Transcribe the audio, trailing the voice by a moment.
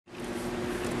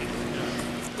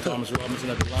Thomas Robinson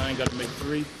at the line, got to make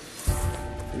three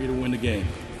to win the game.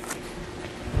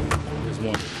 Here's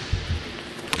one.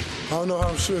 I don't know how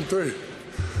I'm shooting three.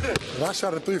 If I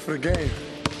shot a three for the game,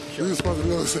 we were supposed to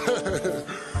lose. Here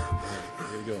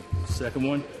we go. Second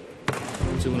one,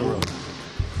 2 in a row.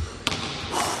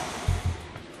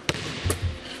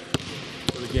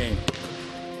 For the game.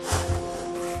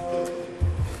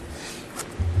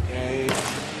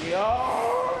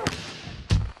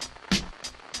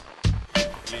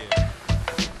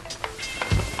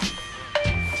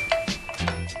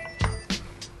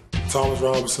 Thomas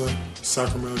Robinson,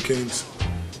 Sacramento Kings.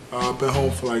 I've been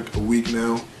home for like a week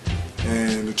now,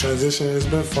 and the transition has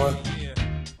been fun.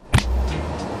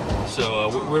 So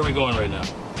where are we going right now?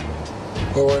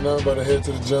 Well, right now I'm about to head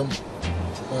to the gym,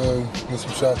 get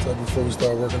some shots up before we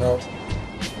start working out.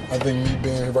 I think me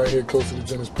being right here close to the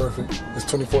gym is perfect. It's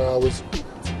 24 hours.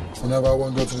 Whenever I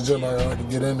want to go to the gym, I can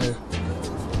get in there.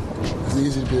 It's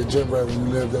easy to be a gym rat when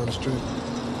you live down the street.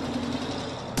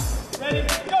 Ready,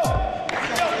 go!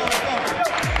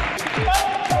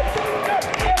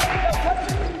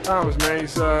 Thomas, man,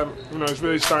 he's he's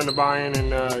really starting to buy in,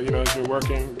 and he's been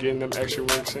working, getting them extra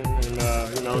works in, and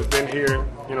he's been here,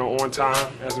 on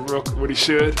time as a rook, what he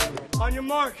should. On your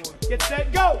mark, get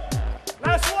set, go!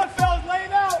 Last one, fellas, lay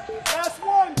it out. Last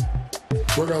one.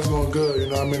 Workout's going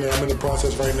good. I'm in the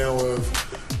process right now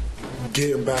of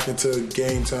getting back into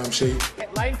game time shape.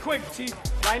 Light and quick, T.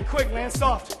 Light and quick, land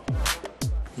soft.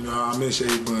 I'm in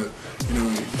shape, but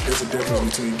there's a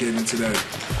difference between getting into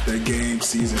that game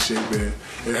season shape, and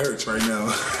it hurts right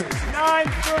now.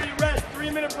 9:30 rest,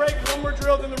 3-minute break, one more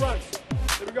drill, then the runs.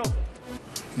 There we go.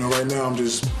 Right now I'm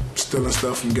just stealing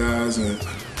stuff from guys and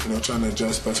trying to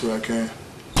adjust best way I can.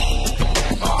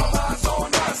 All eyes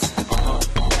on us.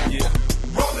 Yeah.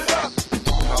 Roll it up.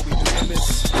 How we doing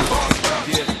this?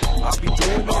 Yeah. I'll be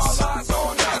doing this. All eyes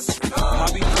on us.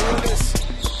 I'll be doing this.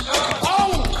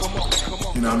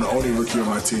 I'm the only rookie on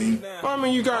my team. Well, I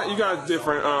mean, you got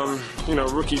different,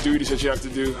 rookie duties that you have to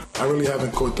do. I really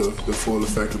haven't caught the full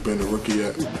effect of being a rookie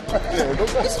yet. Yeah, go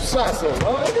get some shots on.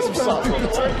 Get some shots on.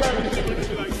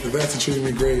 The vets are treating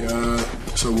me great,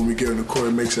 so when we get on the court,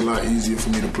 it makes it a lot easier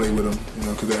for me to play with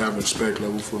them, because they have a respect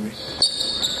level for me.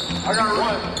 I got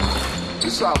one.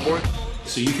 Good shot, boy.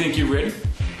 So you think you're ready?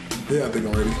 Yeah, I think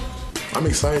I'm ready. I'm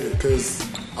excited because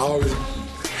I always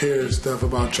hear stuff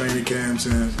about training camps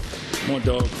and. Come on,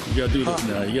 dog. You gotta do this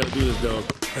now. You gotta do this, dog.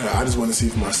 Yeah, I just want to see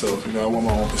for myself. I want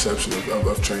my own perception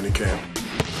of training camp. A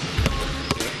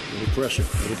little pressure.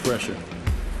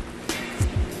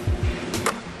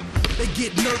 They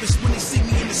get nervous when they see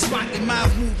me in the spot. Their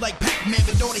minds move like Pac-Man,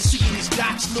 but all they see in is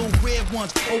dots, little red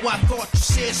ones. Oh, I thought you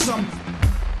said something.